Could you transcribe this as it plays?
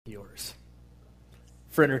yours.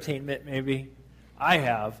 For entertainment, maybe. I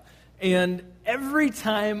have. And every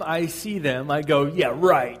time I see them, I go, yeah,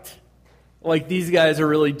 right. Like these guys are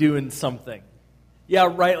really doing something. Yeah,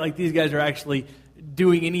 right, like these guys are actually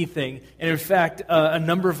doing anything. And in fact, a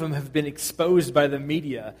number of them have been exposed by the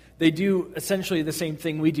media. They do essentially the same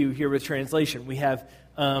thing we do here with translation. We have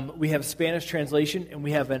Spanish translation, and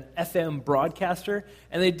we have an FM broadcaster,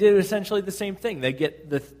 and they did essentially the same thing. They get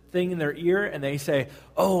the thing in their ear, and they say,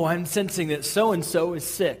 oh, I'm sensing that so-and-so is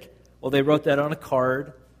sick. Well, they wrote that on a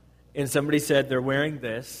card, and somebody said they're wearing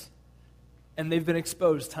this, and they've been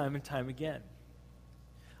exposed time and time again.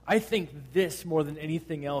 I think this, more than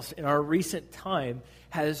anything else, in our recent time,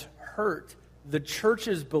 has hurt the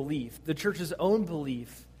church's belief, the church's own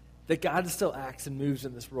belief, that God still acts and moves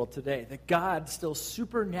in this world today, that God still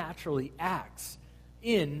supernaturally acts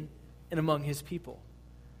in and among his people.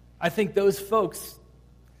 I think those folks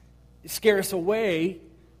scare us away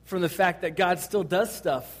from the fact that God still does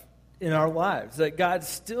stuff in our lives, that God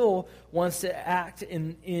still wants to act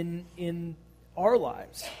in our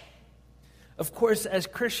lives. Of course, as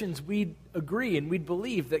Christians, we'd agree and we'd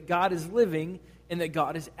believe that God is living and that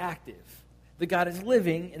God is active. That God is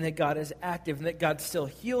living and that God is active, and that God still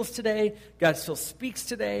heals today, God still speaks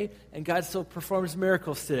today, and God still performs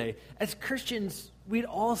miracles today. As Christians, we'd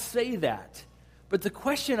all say that. But the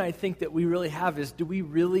question I think that we really have is, do we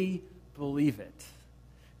really believe it?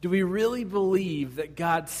 Do we really believe that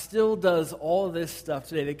God still does all of this stuff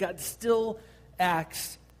today, that God still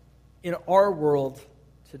acts in our world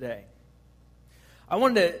today?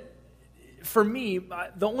 For me,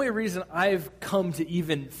 the only reason I've come to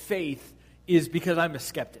even faith is because I'm a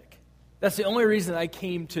skeptic. That's the only reason I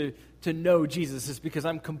came to know Jesus, is because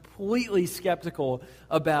I'm completely skeptical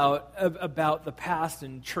about the past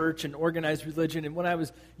and church and organized religion. And when I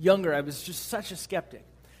was younger, I was just such a skeptic.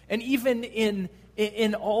 And even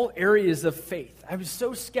in all areas of faith, I was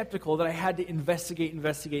so skeptical that I had to investigate.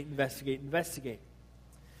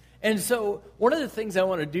 And so one of the things I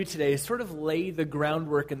want to do today is sort of lay the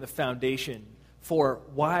groundwork and the foundation for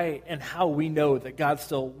why and how we know that God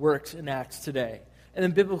still works and acts today. And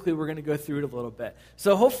then biblically, we're going to go through it a little bit.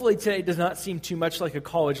 So hopefully today does not seem too much like a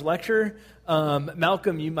college lecture.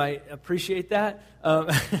 Malcolm, you might appreciate that.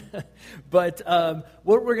 But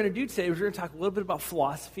what we're going to do today is we're going to talk a little bit about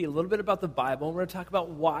philosophy, a little bit about the Bible, and we're going to talk about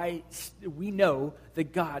why we know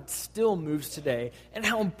that God still moves today and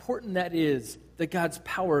how important that is, that God's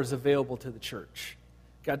power is available to the church.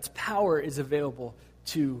 God's power is available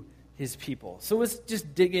to his people. So let's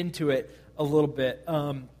just dig into it a little bit.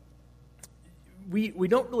 We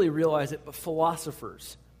don't really realize it, but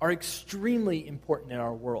philosophers are extremely important in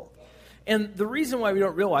our world. And the reason why we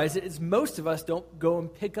don't realize it is most of us don't go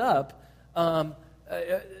and pick up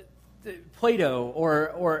Plato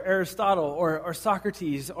or Aristotle or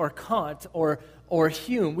Socrates or Kant or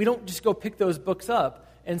Hume. We don't just go pick those books up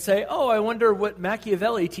and say, oh, I wonder what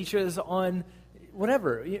Machiavelli teaches on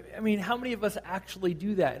whatever. I mean, how many of us actually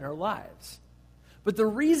do that in our lives? But the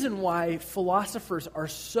reason why philosophers are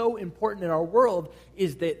so important in our world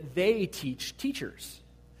is that they teach teachers.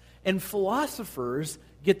 And philosophers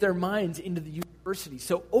get their minds into the university.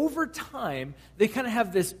 So over time, they kind of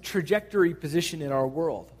have this trajectory position in our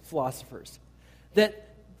world, philosophers,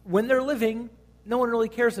 that when they're living, no one really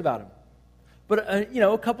cares about them. But,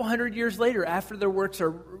 a couple hundred years later, after their works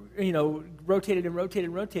are,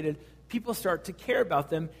 rotated, people start to care about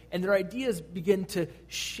them, and their ideas begin to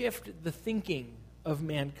shift the thinking of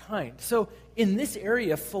mankind. So in this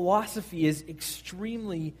area, philosophy is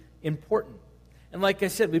extremely important. And like I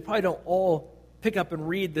said, we probably don't all pick up and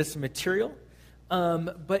read this material,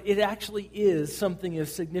 but it actually is something of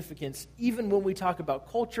significance, even when we talk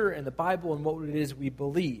about culture and the Bible and what it is we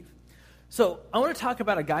believe. So I want to talk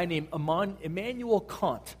about a guy named Immanuel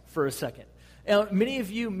Kant for a second. Now, many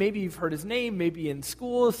of you, maybe you've heard his name, maybe in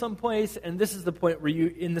school someplace, and this is the point where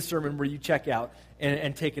in the sermon where you check out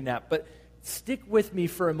and take a nap. But stick with me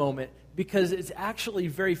for a moment, because it's actually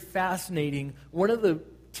very fascinating. One of the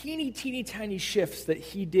teeny tiny shifts that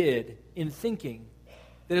he did in thinking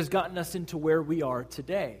that has gotten us into where we are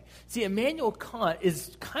today. See, Immanuel Kant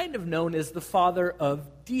is kind of known as the father of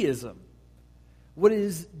deism. What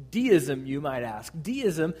is deism, you might ask?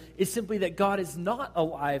 Deism is simply that God is not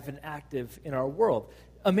alive and active in our world.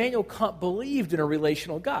 Immanuel Kant believed in a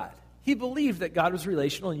relational God. He believed that God was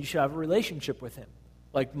relational and you should have a relationship with him,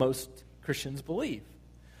 like most Christians believe.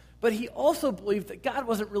 But he also believed that God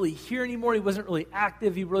wasn't really here anymore. He wasn't really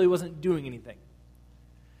active. He really wasn't doing anything.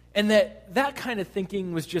 And that kind of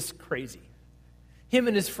thinking was just crazy. Him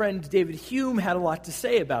and his friend David Hume had a lot to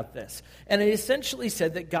say about this. And they essentially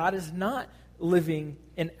said that God is not living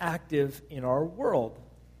and active in our world.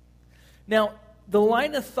 Now, the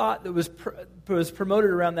line of thought that was promoted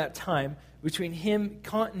around that time between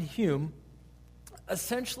Kant and Hume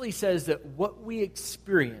essentially says that what we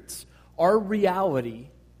experience, our reality,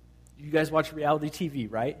 you guys watch reality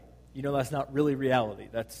TV, right? You know that's not really reality.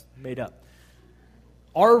 That's made up.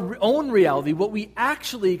 Our own reality, what we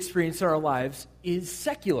actually experience in our lives, is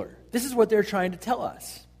secular. This is what they're trying to tell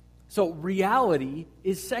us. So reality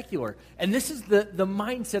is secular. And this is the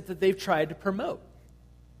mindset that they've tried to promote.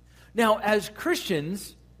 Now, as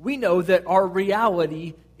Christians, we know that our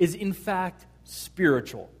reality is in fact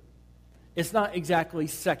spiritual. It's not exactly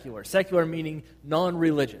secular. Secular meaning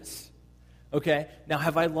non-religious. Okay? Now,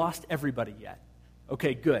 have I lost everybody yet?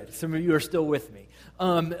 Okay, good. Some of you are still with me.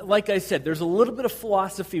 Like I said, there's a little bit of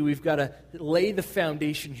philosophy. We've got to lay the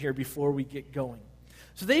foundation here before we get going.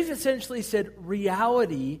 So they've essentially said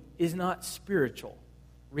reality is not spiritual.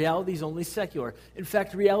 Reality is only secular. In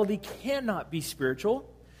fact, reality cannot be spiritual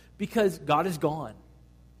because God is gone.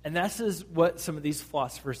 And this is what some of these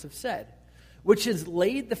philosophers have said, which has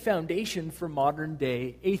laid the foundation for modern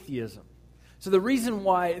day atheism. So the reason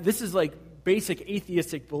why this is like basic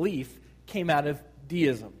atheistic belief came out of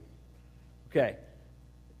deism. Okay,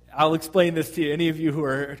 I'll explain this to any of you who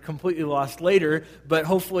are completely lost later, but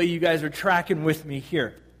hopefully you guys are tracking with me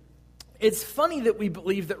here. It's funny that we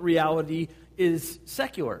believe that reality is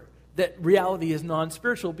secular, that reality is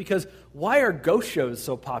non-spiritual, because why are ghost shows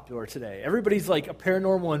so popular today? Everybody's like a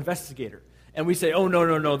paranormal investigator. And we say, oh,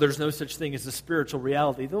 no, there's no such thing as a spiritual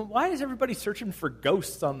reality. Then why is everybody searching for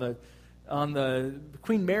ghosts on the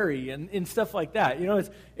Queen Mary and stuff like that? You know,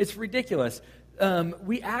 it's ridiculous.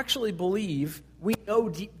 We actually believe, we know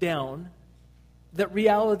deep down that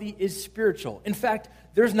reality is spiritual. In fact,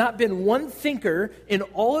 there's not been one thinker in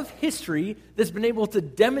all of history that's been able to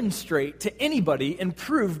demonstrate to anybody and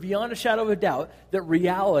prove beyond a shadow of a doubt that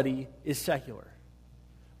reality is secular.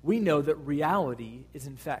 We know that reality is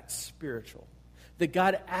in fact spiritual, that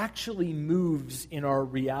God actually moves in our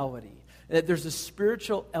reality, that there's a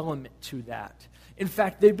spiritual element to that. In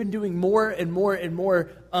fact, they've been doing more and more and more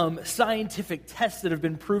scientific tests that have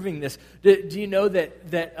been proving this. Do you know that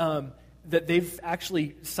they've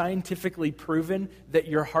actually scientifically proven that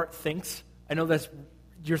your heart thinks? I know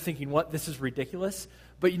you're thinking, what? This is ridiculous.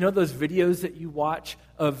 But you know those videos that you watch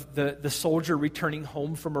of the soldier returning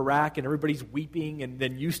home from Iraq and everybody's weeping and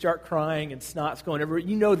then you start crying and snot's going everywhere?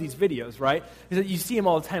 You know these videos, right? You see them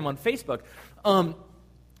all the time on Facebook.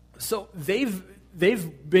 So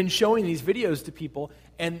they've been showing these videos to people,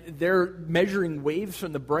 and they're measuring waves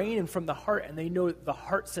from the brain and from the heart, and they know that the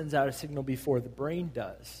heart sends out a signal before the brain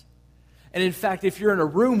does. And in fact, if you're in a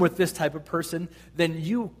room with this type of person, then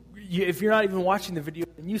you if you're not even watching the video,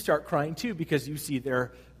 then you start crying too because you see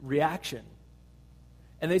their reaction.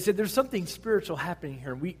 And they said there's something spiritual happening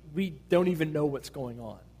here, and we don't even know what's going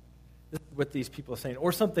on. This is what these people are saying,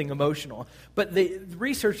 or something emotional. But the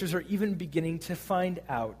researchers are even beginning to find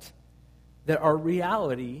out that our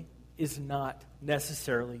reality is not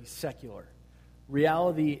necessarily secular.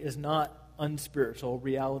 Reality is not unspiritual.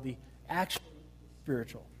 Reality actually is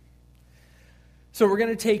spiritual. So we're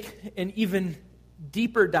going to take an even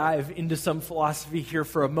deeper dive into some philosophy here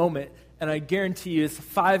for a moment, and I guarantee you it's a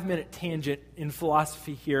 5-minute tangent in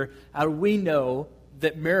philosophy here. How do we know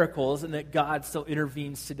that miracles and that God still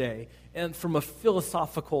intervenes today, and from a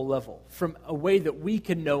philosophical level, from a way that we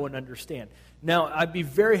can know and understand? Now, I'd be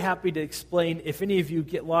very happy to explain, if any of you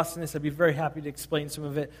get lost in this, I'd be very happy to explain some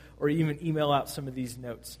of it or even email out some of these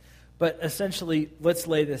notes. But essentially, let's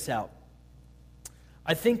lay this out.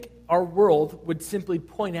 I think our world would simply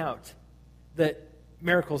point out that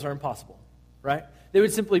miracles are impossible, right? They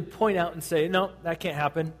would simply point out and say, no, that can't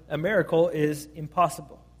happen. A miracle is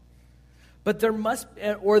impossible. But there must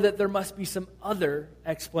be some other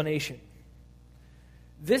explanation.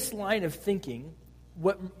 This line of thinking,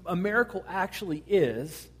 what a miracle actually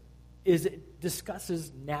is it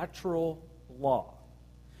discusses natural law,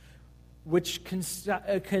 which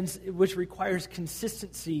requires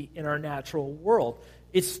consistency in our natural world.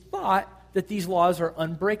 It's thought that these laws are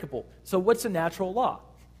unbreakable. So what's a natural law?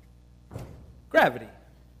 Gravity,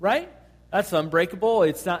 right? That's unbreakable.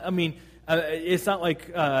 It's not, it's not like,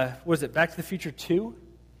 was it Back to the Future 2?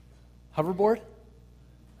 Hoverboard?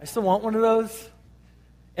 I still want one of those.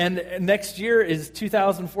 And next year is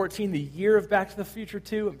 2014, the year of Back to the Future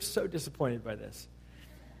 2. I'm so disappointed by this.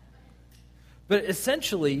 But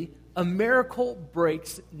essentially, a miracle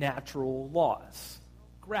breaks natural laws.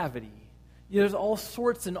 Gravity. There's all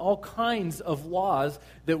sorts and all kinds of laws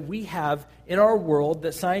that we have in our world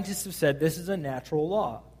that scientists have said this is a natural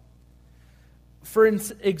law. For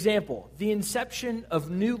example, the inception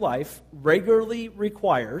of new life regularly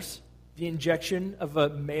requires the injection of a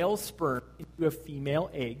male sperm into a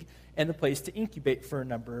female egg, and the place to incubate for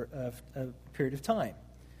a period of time.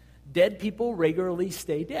 Dead people regularly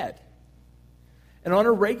stay dead. And on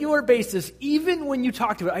a regular basis, even when you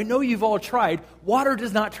talk to it, I know you've all tried, water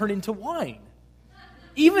does not turn into wine.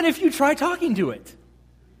 Even if you try talking to it,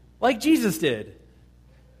 like Jesus did.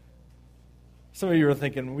 Some of you are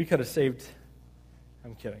thinking, we could have saved...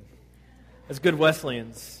 I'm kidding. As good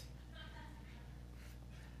Wesleyans,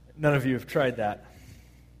 none of you have tried that.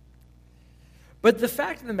 But the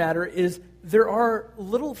fact of the matter is, there are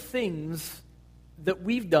little things that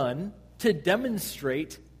we've done to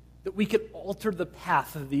demonstrate that we could alter the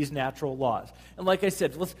path of these natural laws. And like I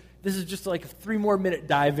said, this is just like a 3 more minute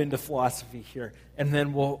dive into philosophy here, and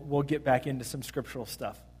then we'll get back into some scriptural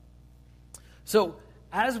stuff. So,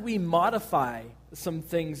 as we modify some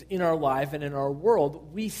things in our life and in our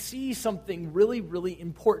world, we see something really, really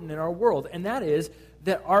important in our world, and that is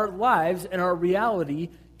that our lives and our reality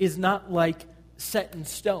is not like set in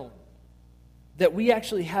stone. That we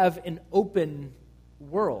actually have an open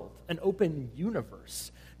world, an open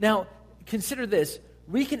universe. Now, consider this.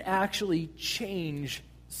 We can actually change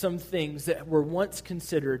some things that were once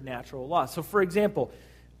considered natural laws. So, for example,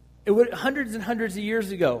 hundreds and hundreds of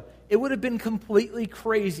years ago, it would have been completely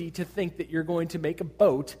crazy to think that you're going to make a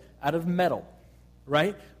boat out of metal,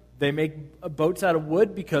 right? They make boats out of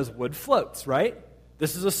wood because wood floats, right?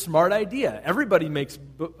 This is a smart idea. Everybody makes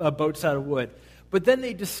boats out of wood. But then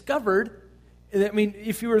they discovered,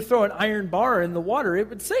 if you were to throw an iron bar in the water, it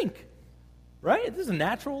would sink, right? This is a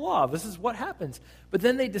natural law. This is what happens. But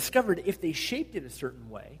then they discovered if they shaped it a certain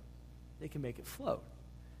way, they can make it float.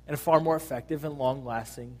 And a far more effective and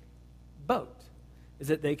long-lasting boat is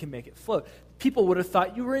that they can make it float. People would have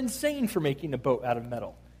thought you were insane for making a boat out of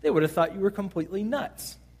metal. They would have thought you were completely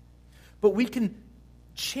nuts. But we can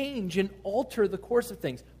change and alter the course of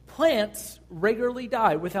things. Plants regularly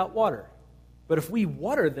die without water. But if we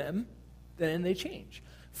water them, then they change.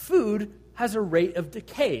 Food has a rate of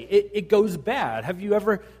decay. It goes bad. Have you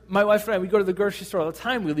ever, my wife and I, we go to the grocery store all the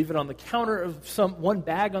time. We leave it on the counter of one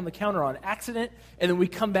bag on the counter on accident, and then we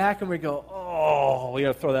come back and we go, oh, we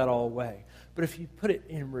got to throw that all away. But if you put it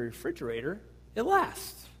in a refrigerator, it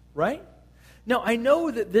lasts, right? Now, I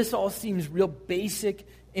know that this all seems real basic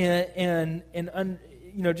and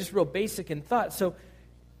just real basic in thought. So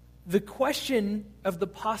the question of the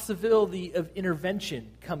possibility of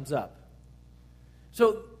intervention comes up.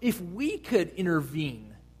 So if we could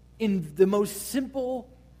intervene in the most simple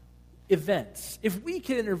events, if we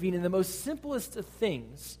could intervene in the most simplest of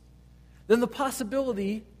things, then the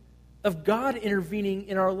possibility of God intervening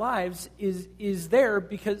in our lives is there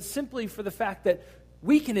because simply for the fact that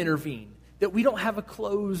we can intervene, that we don't have a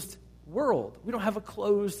closed world. We don't have a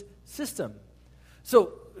closed system.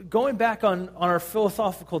 So going back on our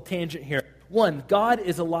philosophical tangent here, 1, God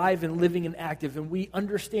is alive and living and active, and we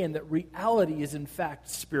understand that reality is in fact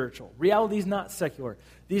spiritual. Reality is not secular.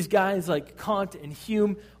 These guys like Kant and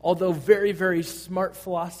Hume, although very, very smart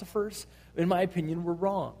philosophers, in my opinion, were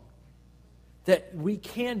wrong. That we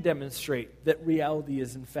can demonstrate that reality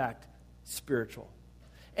is in fact spiritual.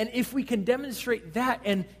 And if we can demonstrate that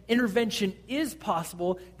and intervention is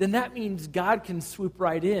possible, then that means God can swoop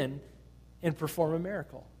right in and perform a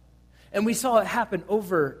miracle. And we saw it happen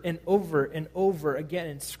over and over and over again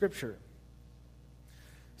in Scripture.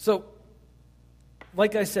 So,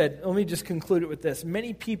 like I said, let me just conclude it with this.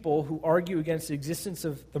 Many people who argue against the existence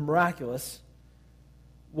of the miraculous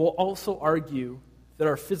will also argue that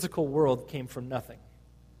our physical world came from nothing.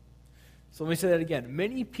 So let me say that again.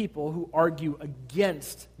 Many people who argue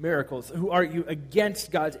against miracles, who argue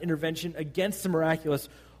against God's intervention, against the miraculous,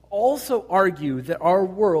 also argue that our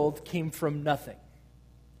world came from nothing.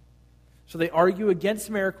 So they argue against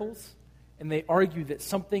miracles, and they argue that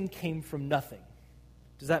something came from nothing.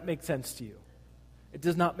 Does that make sense to you? It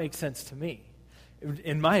does not make sense to me.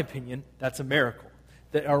 In my opinion, that's a miracle,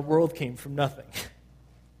 that our world came from nothing.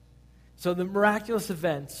 So the miraculous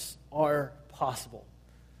events are possible.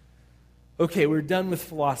 Okay, we're done with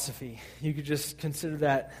philosophy. You could just consider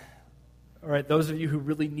that. All right, those of you who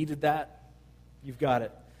really needed that, you've got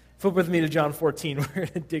it. Flip with me to John 14. We're going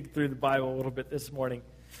to dig through the Bible a little bit this morning.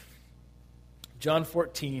 John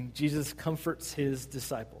 14, Jesus comforts his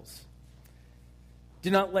disciples. Do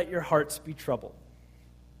not let your hearts be troubled.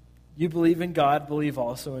 You believe in God, believe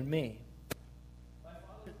also in me.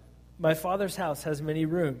 My Father's house has many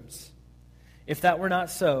rooms. If that were not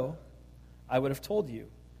so, I would have told you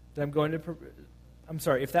that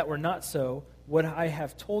if that were not so, would I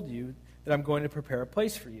have told you that I'm going to prepare a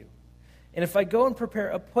place for you? And if I go and prepare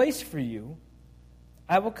a place for you,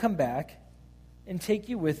 I will come back and take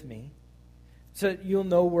you with me, so you'll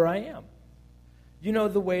know where I am. You know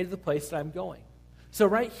the way to the place that I'm going. So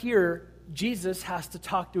right here, Jesus has to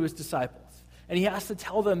talk to his disciples. And he has to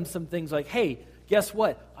tell them some things like, hey, guess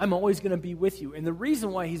what? I'm always going to be with you. And the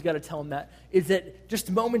reason why he's got to tell them that is that just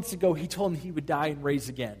moments ago, he told them he would die and rise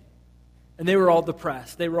again. And they were all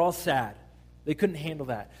depressed. They were all sad. They couldn't handle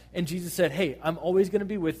that. And Jesus said, hey, I'm always going to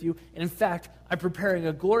be with you. And in fact, I'm preparing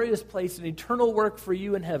a glorious place, an eternal work for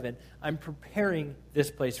you in heaven. I'm preparing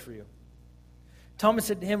this place for you. Thomas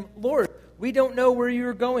said to him, Lord, we don't know where you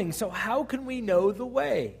are going, so how can we know the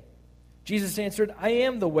way? Jesus answered, I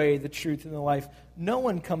am the way, the truth, and the life. No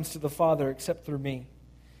one comes to the Father except through me.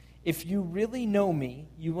 If you really know me,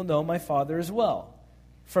 you will know my Father as well.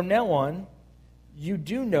 From now on, you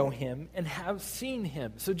do know him and have seen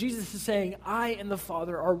him. So Jesus is saying, I and the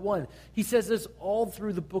Father are one. He says this all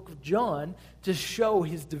through the book of John to show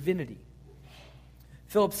his divinity.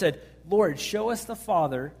 Philip said, Lord, show us the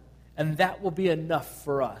Father, and that will be enough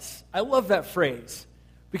for us. I love that phrase.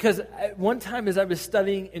 Because at one time as I was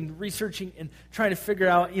studying and researching and trying to figure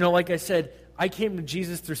out, like I said, I came to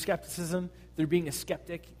Jesus through skepticism, through being a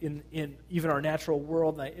skeptic in even our natural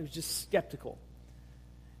world, and it was just skeptical.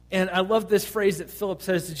 And I love this phrase that Philip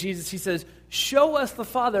says to Jesus. He says, show us the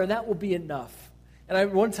Father, and that will be enough.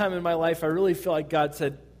 And one time in my life, I really feel like God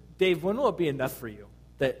said, Dave, when will it be enough for you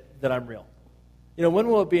that I'm real? When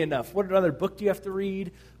will it be enough? What other book do you have to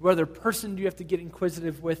read? What other person do you have to get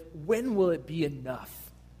inquisitive with? When will it be enough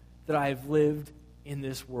that I have lived in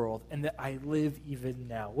this world and that I live even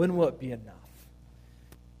now? When will it be enough?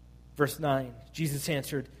 Verse 9, Jesus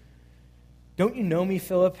answered, don't you know me,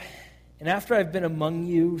 Philip? And after I've been among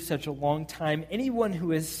you such a long time, anyone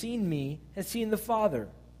who has seen me has seen the Father.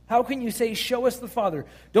 How can you say, show us the Father?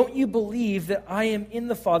 Don't you believe that I am in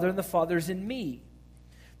the Father and the Father is in me?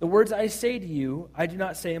 The words I say to you, I do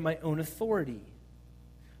not say in my own authority.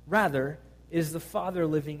 Rather, it is the Father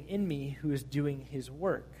living in me who is doing his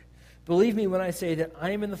work. Believe me when I say that I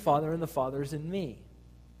am in the Father and the Father is in me.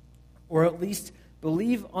 Or at least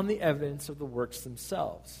believe on the evidence of the works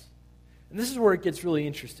themselves. And this is where it gets really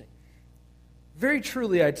interesting. Very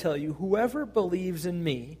truly, I tell you, whoever believes in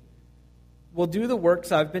me will do the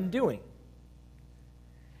works I've been doing.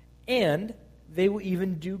 And they will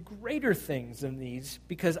even do greater things than these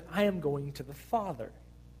because I am going to the Father.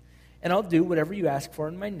 And I'll do whatever you ask for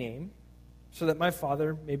in my name so that my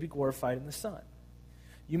Father may be glorified in the Son.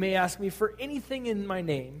 You may ask me for anything in my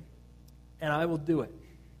name, and I will do it.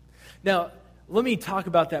 Now, let me talk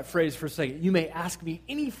about that phrase for a second. You may ask me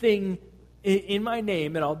anything in my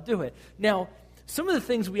name, and I'll do it. Now, some of the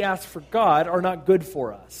things we ask for God are not good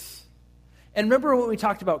for us. And remember when we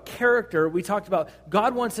talked about character, we talked about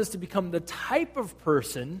God wants us to become the type of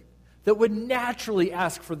person that would naturally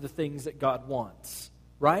ask for the things that God wants,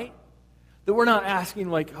 right? That we're not asking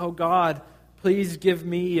like, oh God, please give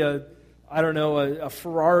me a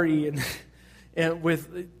Ferrari and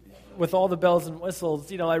with all the bells and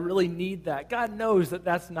whistles, I really need that. God knows that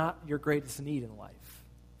that's not your greatest need in life.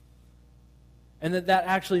 And that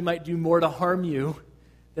actually might do more to harm you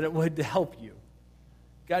than it would to help you.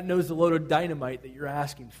 God knows the load of dynamite that you're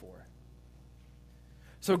asking for.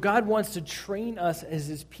 So God wants to train us as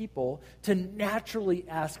his people to naturally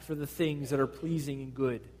ask for the things that are pleasing and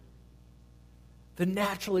good. To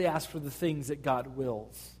naturally ask for the things that God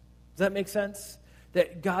wills. Does that make sense?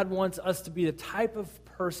 That God wants us to be the type of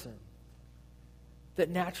person that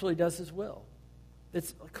naturally does his will.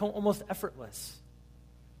 That's almost effortless.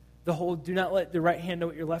 The whole do not let the right hand know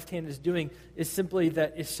what your left hand is doing is simply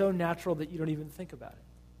that it's so natural that you don't even think about it.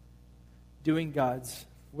 Doing God's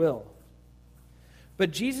will. But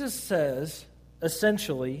Jesus says,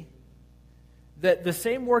 essentially, that the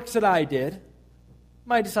same works that I did,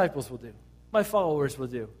 my disciples will do. My followers will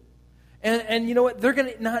do. And you know what? They're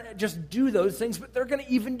going to not just do those things, but they're going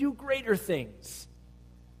to even do greater things.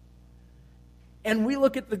 And we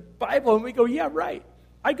look at the Bible and we go, yeah, right.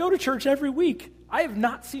 I go to church every week. I have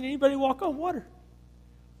not seen anybody walk on water.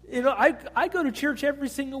 I go to church every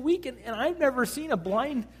single week, and I've never seen a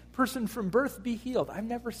blind person from birth be healed. I've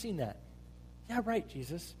never seen that. Yeah, right,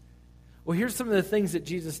 Jesus. Well, here's some of the things that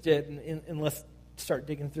Jesus did, and let's start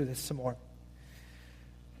digging through this some more.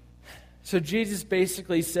 So Jesus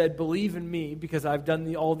basically said, believe in me because I've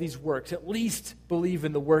done all these works. At least believe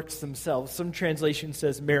in the works themselves. Some translation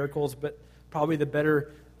says miracles, but probably the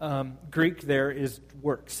better Greek there is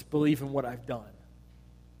works. Believe in what I've done.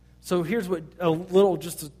 So here's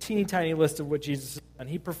just a teeny tiny list of what Jesus has done.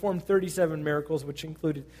 He performed 37 miracles, which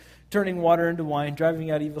included turning water into wine,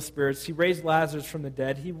 driving out evil spirits. He raised Lazarus from the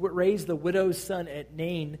dead. He raised the widow's son at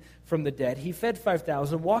Nain from the dead. He fed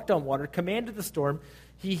 5,000, walked on water, commanded the storm.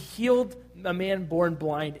 He healed a man born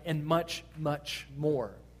blind, and much, much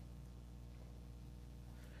more.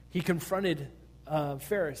 He confronted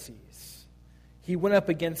Pharisees. He went up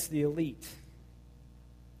against the elite.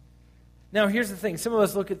 Now, here's the thing. Some of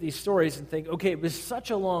us look at these stories and think, okay, it was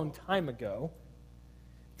such a long time ago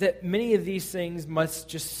that many of these things must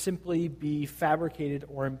just simply be fabricated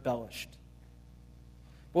or embellished.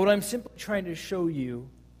 But what I'm simply trying to show you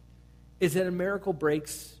is that a miracle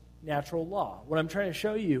breaks natural law. What I'm trying to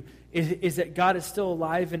show you is that God is still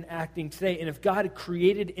alive and acting today. And if God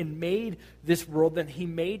created and made this world, then he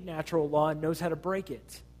made natural law and knows how to break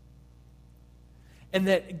it. And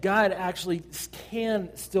that God actually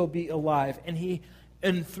can still be alive.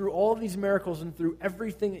 And through all of these miracles and through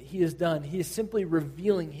everything that he has done, he is simply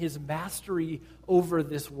revealing his mastery over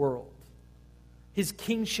this world, his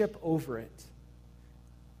kingship over it.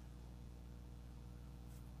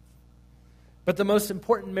 But the most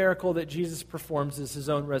important miracle that Jesus performs is his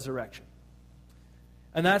own resurrection.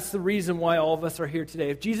 And that's the reason why all of us are here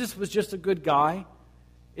today. If Jesus was just a good guy,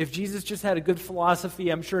 if Jesus just had a good philosophy,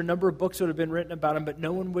 I'm sure a number of books would have been written about him, but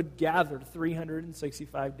no one would gather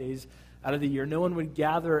 365 days out of the year. No one would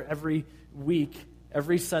gather every week,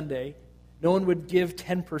 every Sunday. No one would give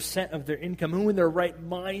 10% of their income. Who in their right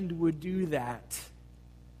mind would do that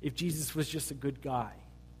if Jesus was just a good guy?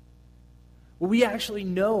 Well, we actually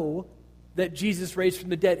know that Jesus raised from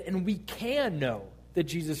the dead, and we can know that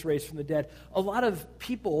Jesus raised from the dead. A lot of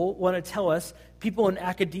people want to tell us, people in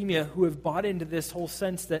academia who have bought into this whole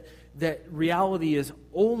sense that reality is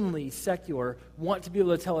only secular, want to be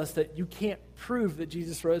able to tell us that you can't prove that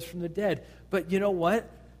Jesus rose from the dead. But you know what?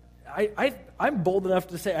 I'm bold enough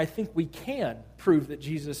to say I think we can prove that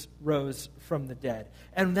Jesus rose from the dead.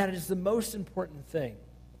 And that is the most important thing.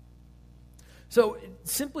 So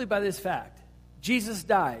simply by this fact, Jesus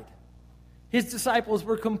died. His disciples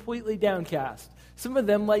were completely downcast. Some of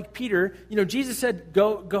them, like Peter, Jesus said,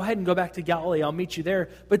 go ahead and go back to Galilee. I'll meet you there.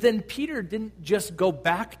 But then Peter didn't just go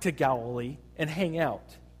back to Galilee and hang out.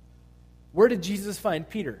 Where did Jesus find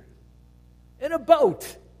Peter? In a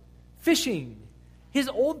boat, fishing, his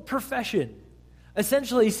old profession.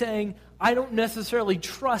 Essentially saying, I don't necessarily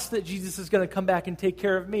trust that Jesus is going to come back and take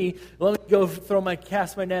care of me. Let me go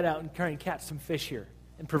cast my net out and try and catch some fish here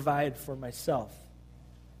and provide for myself.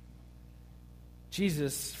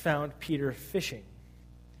 Jesus found Peter fishing.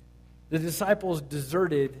 The disciples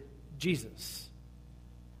deserted Jesus.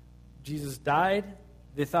 Jesus died.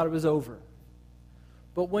 They thought it was over.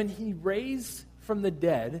 But when he raised from the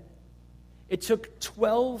dead, it took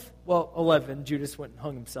 11, Judas went and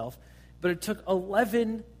hung himself, but it took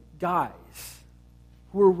 11 guys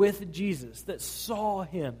who were with Jesus that saw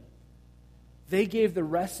him. They gave the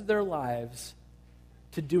rest of their lives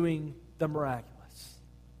to doing the miraculous,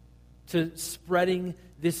 to spreading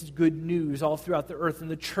this good news all throughout the earth,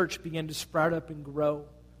 and the church began to sprout up and grow.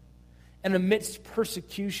 And amidst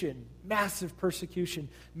persecution, massive persecution,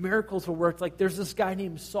 miracles were worked. Like there's this guy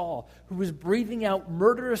named Saul who was breathing out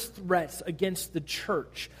murderous threats against the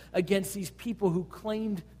church, against these people who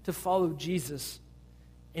claimed to follow Jesus.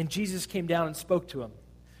 And Jesus came down and spoke to him.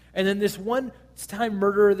 And then this one-time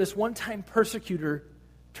murderer, this one-time persecutor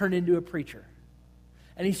turned into a preacher.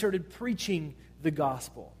 And he started preaching the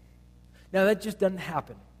gospel. Now, that just doesn't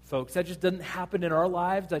happen, folks. That just doesn't happen in our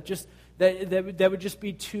lives. That would just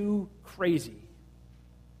be too crazy.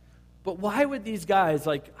 But why would these guys,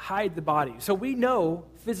 hide the body? So we know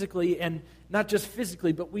physically, and not just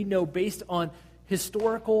physically, but we know based on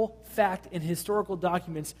historical fact and historical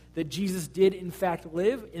documents that Jesus did, in fact,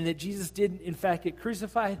 live, and that Jesus did, in fact, get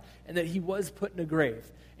crucified, and that he was put in a grave.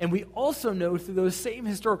 And we also know through those same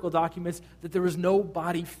historical documents that there was no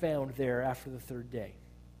body found there after the third day.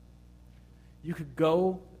 You could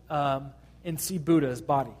go and see Buddha's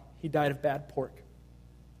body. He died of bad pork.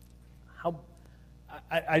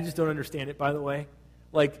 I just don't understand it, by the way.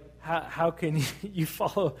 How can you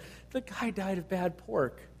follow? The guy died of bad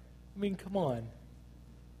pork. I mean, come on.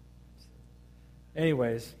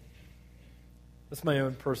 Anyways, that's my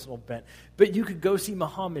own personal bent. But you could go see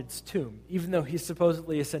Muhammad's tomb. Even though he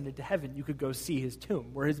supposedly ascended to heaven, you could go see his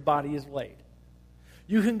tomb, where his body is laid.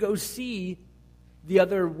 You can go see the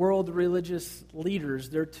other world religious leaders,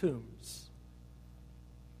 their tombs.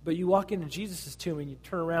 But you walk into Jesus' tomb and you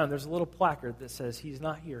turn around, there's a little placard that says, he's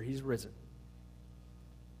not here, he's risen.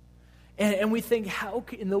 And we think, how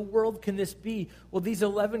in the world can this be? Well, these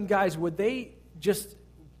 11 guys, would they just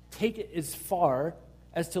take it as far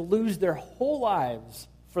as to lose their whole lives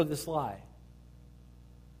for this lie?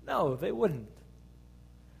 No, they wouldn't.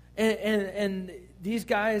 And these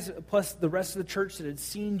guys, plus the rest of the church that had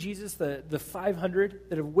seen Jesus, the 500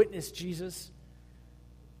 that have witnessed Jesus,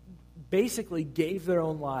 basically gave their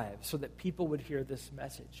own lives so that people would hear this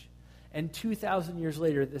message. And 2,000 years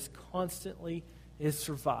later, this constantly has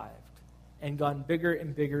survived and gone bigger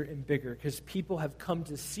and bigger and bigger because people have come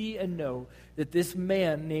to see and know that this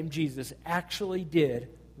man named Jesus actually did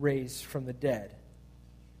raise from the dead.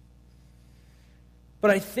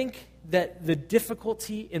 But I think that the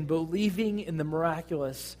difficulty in believing in the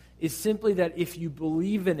miraculous is simply that if you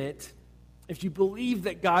believe in it, if you believe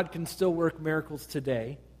that God can still work miracles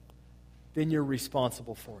today, then you're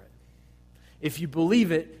responsible for it. If you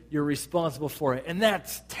believe it, you're responsible for it. And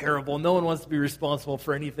that's terrible. No one wants to be responsible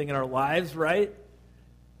for anything in our lives, right?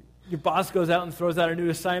 Your boss goes out and throws out a new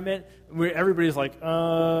assignment, and everybody's like,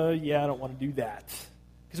 yeah, I don't want to do that.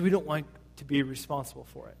 Because we don't want to be responsible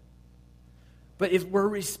for it. But if we're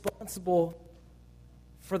responsible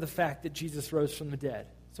for the fact that Jesus rose from the dead,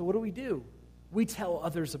 so what do? We tell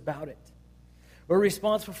others about it. We're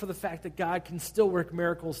responsible for the fact that God can still work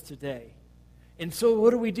miracles today. And so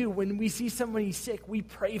what do? When we see somebody sick, we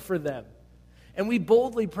pray for them. And we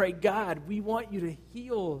boldly pray, God, we want you to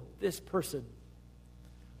heal this person.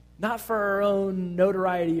 Not for our own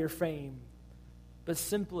notoriety or fame, but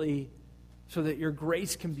simply so that your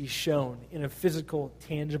grace can be shown in a physical,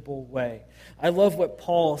 tangible way. I love what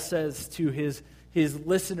Paul says to his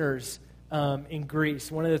listeners in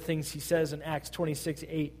Greece. One of the things he says in Acts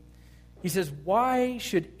 26:8, he says, why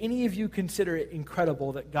should any of you consider it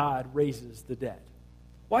incredible that God raises the dead?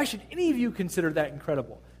 Why should any of you consider that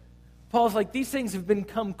incredible? Paul's like, these things have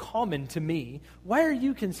become common to me. Why are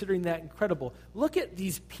you considering that incredible? Look at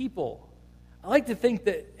these people. I like to think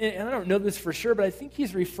that, and I don't know this for sure, but I think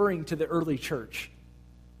he's referring to the early church.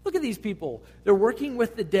 Look at these people. They're working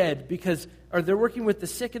with the dead they're working with the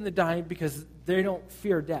sick and the dying because they don't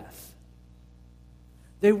fear death.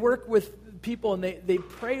 They work with people and they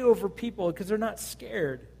pray over people because they're not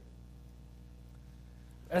scared.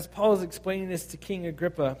 As Paul is explaining this to King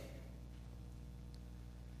Agrippa,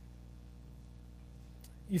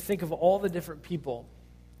 you think of all the different people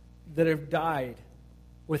that have died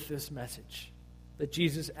with this message, that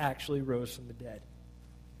Jesus actually rose from the dead.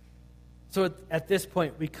 So at this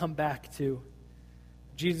point, we come back to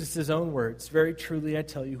Jesus' own words. Very truly, I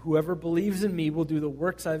tell you, whoever believes in me will do the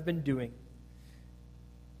works I've been doing,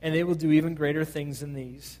 and they will do even greater things than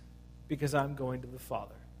these, because I'm going to the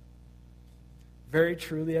Father. Very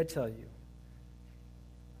truly, I tell you,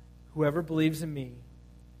 whoever believes in me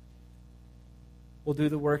will do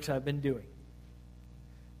the works I've been doing,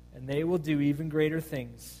 and they will do even greater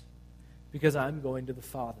things, because I'm going to the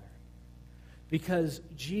Father. Because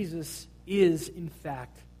Jesus is, in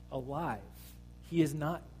fact, alive. He is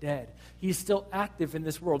not dead. He is still active in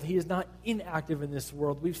this world. He is not inactive in this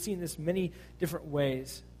world. We've seen this many different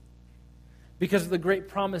ways. Because of the great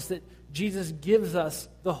promise that Jesus gives us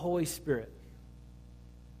the Holy Spirit.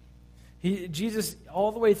 Jesus,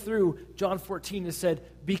 all the way through John 14, has said,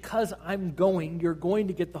 because I'm going, you're going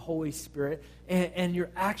to get the Holy Spirit, and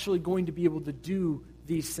you're actually going to be able to do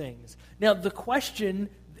these things. Now, the question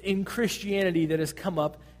in Christianity that has come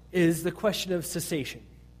up is the question of cessation.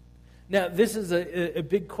 Now, this is a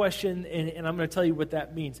big question, and I'm going to tell you what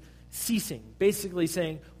that means. Ceasing, basically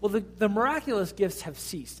saying, well, the miraculous gifts have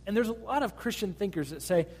ceased. And there's a lot of Christian thinkers that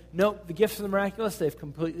say, no, the gifts of the miraculous, they've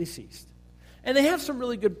completely ceased. And they have some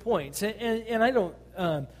really good points, and I don't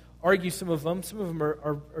argue some of them. Some of them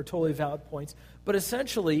are totally valid points. But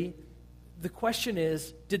essentially, the question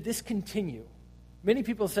is, did this continue? Many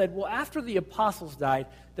people said, well, after the apostles died,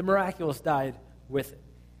 the miraculous died with it.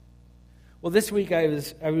 Well, this week I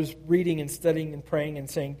was reading and studying and praying and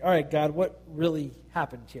saying, all right, God, what really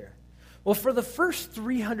happened here? Well, for the first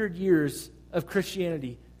 300 years of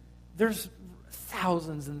Christianity, there's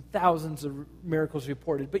thousands and thousands of miracles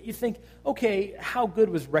reported. But you think, okay, how good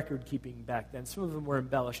was record keeping back then? Some of them were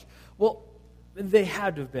embellished. Well, they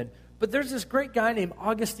had to have been. But there's this great guy named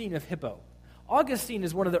Augustine of Hippo. Augustine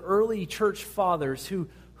is one of the early church fathers who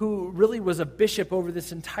really was a bishop over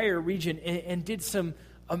this entire region and did some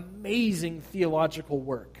amazing theological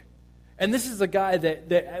work. And this is a guy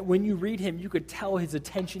that when you read him, you could tell his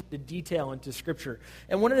attention to detail and to Scripture.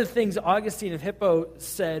 And one of the things Augustine of Hippo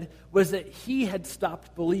said was that he had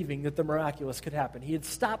stopped believing that the miraculous could happen. He had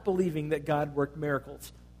stopped believing that God worked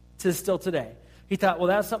miracles to still today. He thought, well,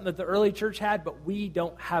 that's something that the early church had, but we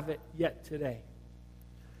don't have it yet today.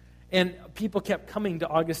 And people kept coming to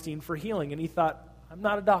Augustine for healing, and he thought, I'm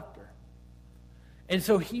not a doctor. And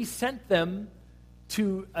so he sent them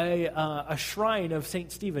to a shrine of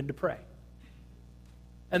St. Stephen to pray.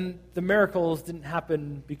 And the miracles didn't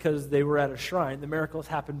happen because they were at a shrine. The miracles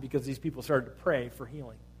happened because these people started to pray for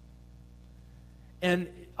healing. And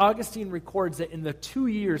Augustine records that in the 2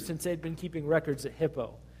 years since they had been keeping records at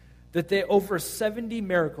Hippo, that over 70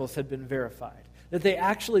 miracles had been verified, that they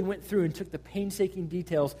actually went through and took the painstaking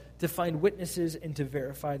details to find witnesses and to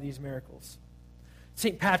verify these miracles.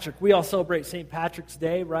 St. Patrick, we all celebrate St. Patrick's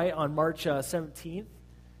Day, right, on March 17th.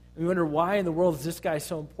 We wonder, why in the world is this guy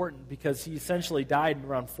so important? Because he essentially died in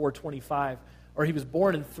around 425, or he was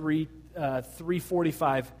born in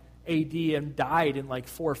 345 AD and died in like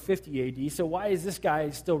 450 AD. So why is this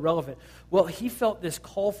guy still relevant? Well, he felt this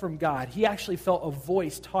call from God. He actually felt a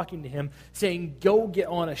voice talking to him saying, go get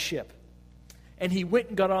on a ship. And he went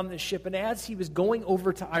and got on this ship. And as he was going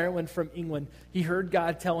over to Ireland from England, he heard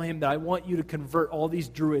God tell him that I want you to convert all these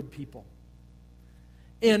Druid people.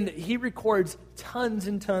 And he records tons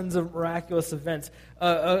and tons of miraculous events.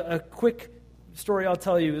 A quick story I'll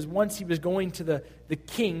tell you is once he was going to the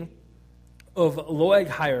king of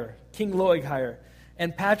Loeghire, King Loeghire,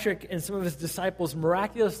 and Patrick and some of his disciples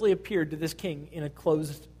miraculously appeared to this king in a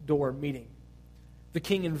closed-door meeting. The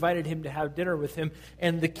king invited him to have dinner with him,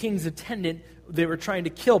 and the king's attendant, they were trying to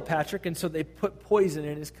kill Patrick, and so they put poison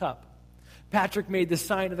in his cup. Patrick made the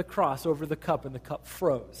sign of the cross over the cup, and the cup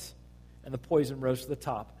froze, and the poison rose to the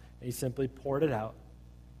top, and he simply poured it out,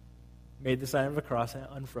 made the sign of the cross, and it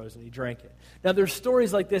unfroze, and he drank it. Now, there's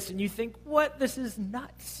stories like this, and you think, what? This is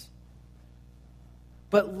nuts.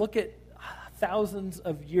 But look at thousands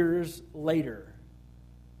of years later,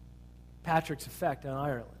 Patrick's effect on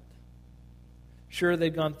Ireland. Sure,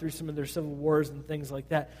 they'd gone through some of their civil wars and things like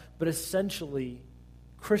that, but essentially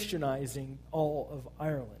Christianizing all of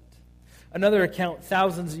Ireland. Another account,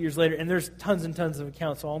 thousands of years later, and there's tons and tons of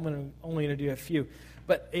accounts, so I'm only going to do a few,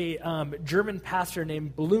 but a German pastor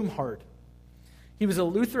named Blumhardt. He was a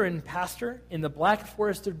Lutheran pastor in the Black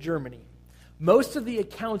Forest of Germany. Most of the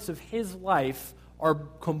accounts of his life are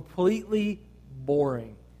completely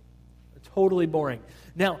boring, totally boring.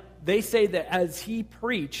 Now, they say that as he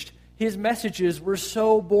preached, his messages were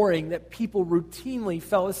so boring that people routinely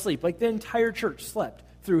fell asleep. Like the entire church slept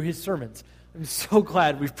through his sermons. I'm so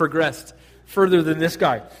glad we've progressed further than this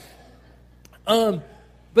guy.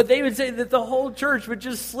 But they would say that the whole church would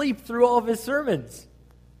just sleep through all of his sermons.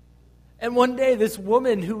 And one day, this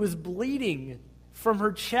woman who was bleeding from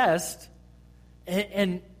her chest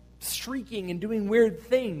and streaking and doing weird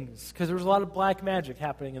things, because there was a lot of black magic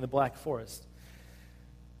happening in the Black Forest,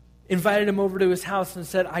 invited him over to his house and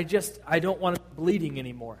said, I don't want to be bleeding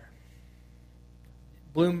anymore.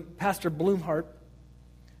 Pastor Blumhardt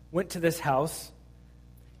went to this house,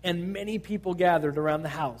 and many people gathered around the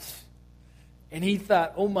house. And he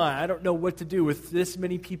thought, oh my, I don't know what to do with this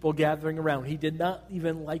many people gathering around. He did not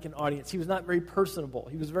even like an audience. He was not very personable.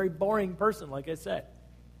 He was a very boring person, like I said.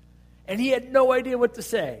 And he had no idea what to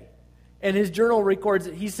say. And his journal records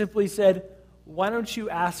that he simply said, why don't you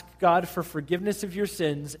ask God for forgiveness of your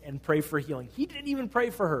sins and pray for healing? He didn't even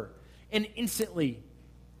pray for her. And instantly,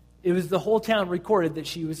 it was the whole town recorded that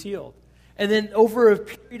she was healed. And then over a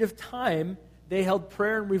period of time, they held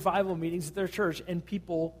prayer and revival meetings at their church, and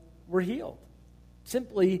people were healed.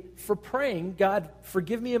 Simply for praying, God,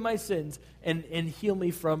 forgive me of my sins and heal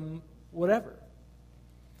me from whatever.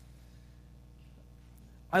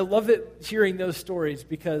 I love it hearing those stories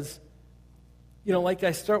because, you know, like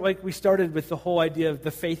we started with the whole idea of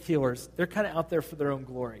the faith healers. They're kind of out there for their own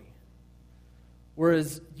glory.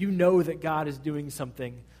 Whereas you know that God is doing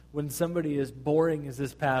something when somebody as boring as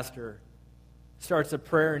this pastor starts a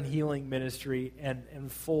prayer and healing ministry and a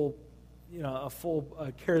full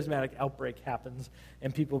charismatic outbreak happens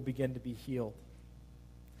and people begin to be healed.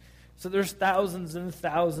 So there's thousands and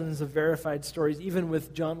thousands of verified stories, even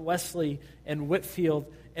with John Wesley and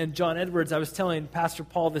Whitefield and John Edwards. I was telling Pastor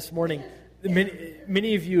Paul this morning,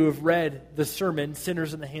 many of you have read the sermon,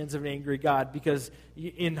 Sinners in the Hands of an Angry God, because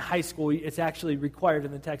in high school it's actually required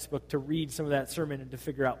in the textbook to read some of that sermon and to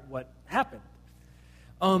figure out what happened.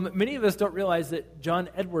 Many of us don't realize that John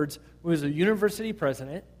Edwards was a university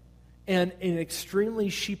president and an extremely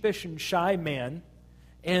sheepish and shy man,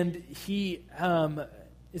 and he,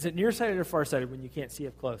 is it nearsighted or farsighted when you can't see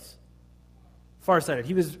up close? Farsighted.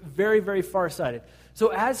 He was very, very farsighted. So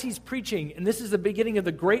as he's preaching, and this is the beginning of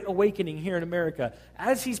the Great Awakening here in America,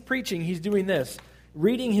 as he's preaching, he's doing this,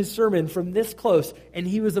 reading his sermon from this close, and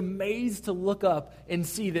he was amazed to look up and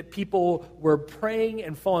see that people were praying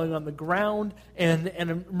and falling on the ground,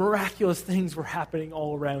 and miraculous things were happening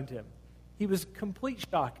all around him. He was complete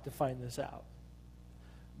shock to find this out.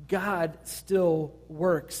 God still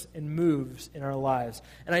works and moves in our lives.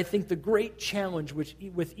 And I think the great challenge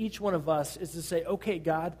with each one of us is to say, okay,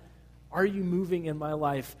 God, Are you moving in my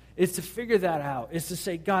life? It's to figure that out. It's to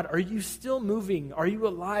say, God, are you still moving? Are you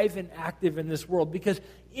alive and active in this world? Because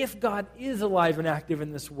if God is alive and active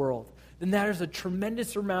in this world, then that is a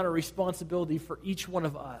tremendous amount of responsibility for each one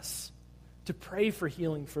of us to pray for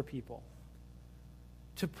healing for people,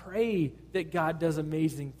 to pray that God does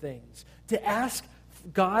amazing things, to ask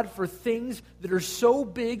God for things that are so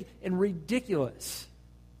big and ridiculous,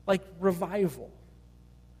 like revival,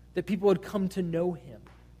 that people would come to know him,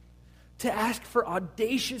 to ask for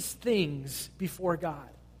audacious things before God.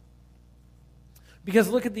 Because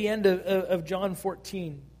look at the end of John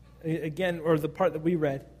 14, again, or the part that we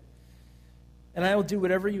read. And I will do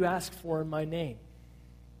whatever you ask for in my name.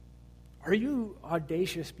 Are you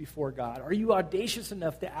audacious before God? Are you audacious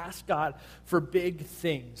enough to ask God for big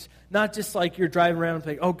things? Not just like you're driving around and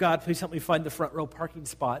saying, oh God, please help me find the front row parking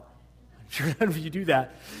spot. I'm sure none of you do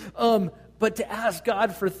that. But to ask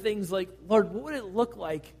God for things like, Lord, what would it look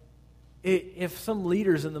like if some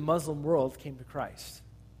leaders in the Muslim world came to Christ?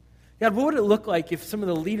 God, what would it look like if some of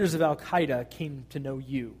the leaders of Al-Qaeda came to know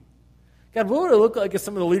you? God, what would it look like if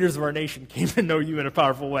some of the leaders of our nation came to know you in a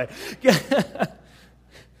powerful way?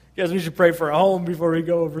 Guys, we should pray for our home before we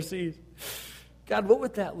go overseas. God, what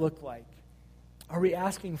would that look like? Are we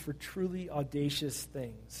asking for truly audacious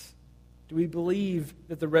things? Do we believe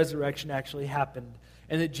that the resurrection actually happened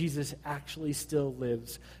and that Jesus actually still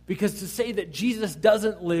lives? Because to say that Jesus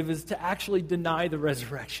doesn't live is to actually deny the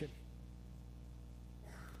resurrection.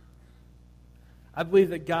 I believe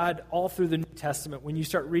that God, all through the New Testament, when you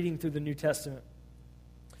start reading through the New Testament,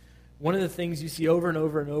 one of the things you see over and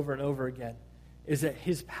over and over and over again is that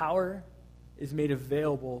his power is made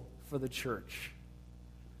available for the church.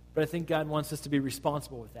 But I think God wants us to be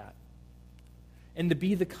responsible with that. And to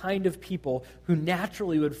be the kind of people who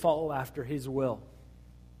naturally would follow after his will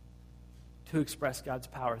to express God's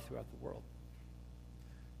power throughout the world.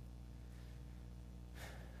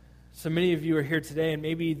 So many of you are here today, and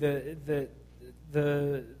maybe the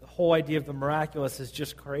whole idea of the miraculous is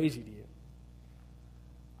just crazy to you.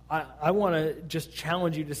 I want to just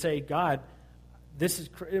challenge you to say, God,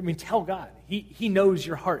 tell God. He knows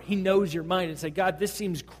your heart. He knows your mind. And say, God, this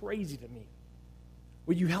seems crazy to me.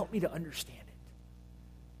 Will you help me to understand it?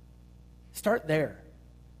 Start there.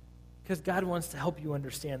 Because God wants to help you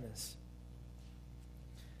understand this.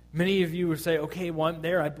 Many of you will say, okay, well, I'm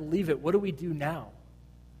there. I believe it. What do we do now?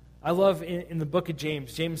 I love in the book of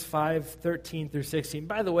James 5:13 through 16.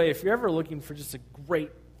 By the way, if you're ever looking for just a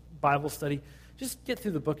great Bible study, just get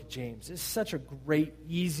through the book of James. It's such a great,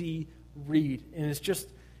 easy read. And it's just,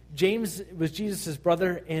 James was Jesus'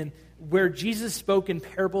 brother, and where Jesus spoke in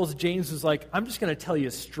parables, James was like, I'm just going to tell you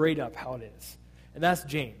straight up how it is. And that's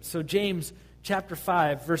James. So James chapter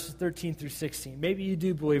 5, verses 13 through 16. Maybe you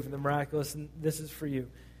do believe in the miraculous, and this is for you.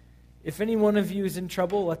 If any one of you is in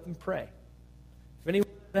trouble, let them pray. If any one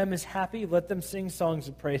of them is happy, let them sing songs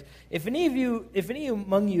of praise. If any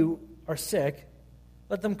among you are sick,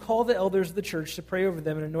 let them call the elders of the church to pray over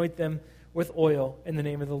them and anoint them with oil in the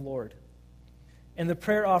name of the Lord. And the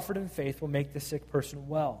prayer offered in faith will make the sick person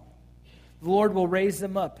well. The Lord will raise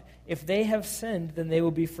them up. If they have sinned, then they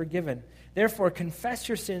will be forgiven. Therefore, confess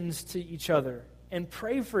your sins to each other and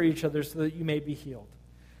pray for each other so that you may be healed.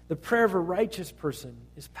 The prayer of a righteous person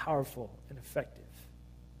is powerful and effective.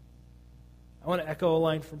 I want to echo a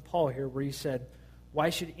line from Paul here where he said, why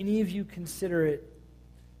should any of you consider it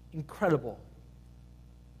incredible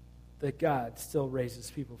that God still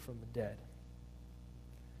raises people from the dead?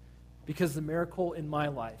 Because the miracle in my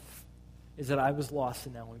life is that I was lost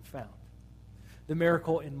and now I'm found. The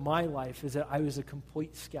miracle in my life is that I was a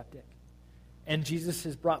complete skeptic. And Jesus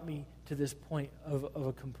has brought me to this point of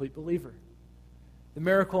a complete believer. The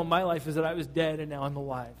miracle in my life is that I was dead and now I'm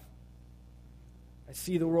alive. I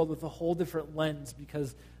see the world with a whole different lens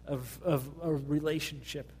because of a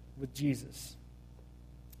relationship with Jesus.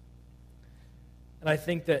 And I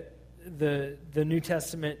think that the New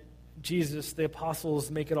Testament, Jesus, the apostles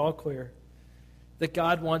make it all clear that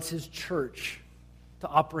God wants his church to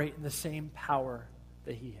operate in the same power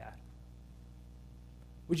that he had.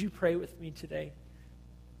 Would you pray with me today?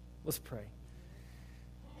 Let's pray.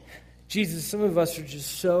 Jesus, some of us are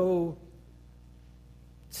just so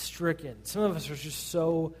stricken. Some of us are just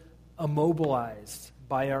so immobilized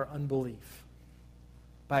by our unbelief,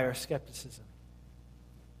 by our skepticism.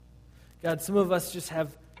 God, some of us just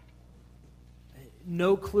have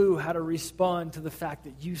no clue how to respond to the fact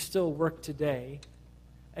that you still work today.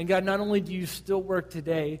 And God, not only do you still work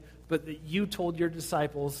today, but that you told your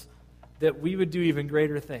disciples that we would do even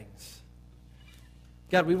greater things.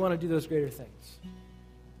 God, we want to do those greater things.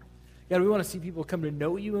 God, we want to see people come to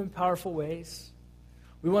know you in powerful ways.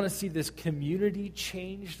 We want to see this community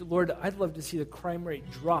changed. Lord, I'd love to see the crime rate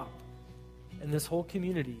drop in this whole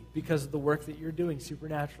community because of the work that you're doing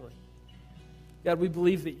supernaturally. God, we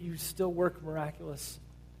believe that you still work miraculous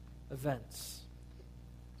events.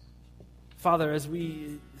 Father, as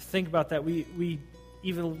we think about that, we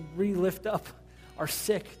even re-lift up our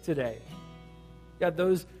sick today. God,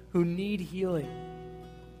 those who need healing.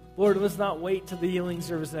 Lord, let's not wait to the healing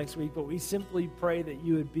service next week, but we simply pray that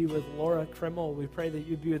you would be with Laura Krimmel. We pray that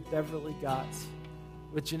you would be with Beverly Gotts,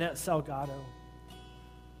 with Jeanette Salgado,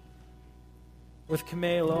 with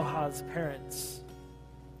Kamei Aloha's parents.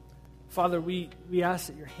 Father, we ask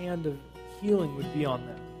that your hand of healing would be on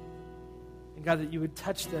them. And God, that you would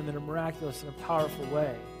touch them in a miraculous and a powerful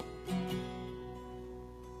way.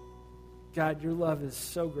 God, your love is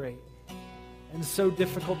so great and so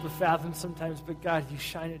difficult to fathom sometimes, but God, you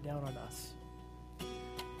shine it down on us.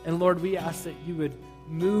 And Lord, we ask that you would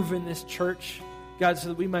move in this church, God, so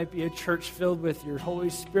that we might be a church filled with your Holy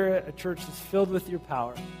Spirit, a church that's filled with your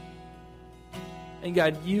power. And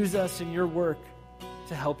God, use us in your work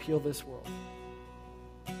to help heal this world.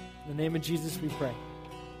 In the name of Jesus we pray.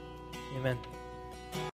 Amen.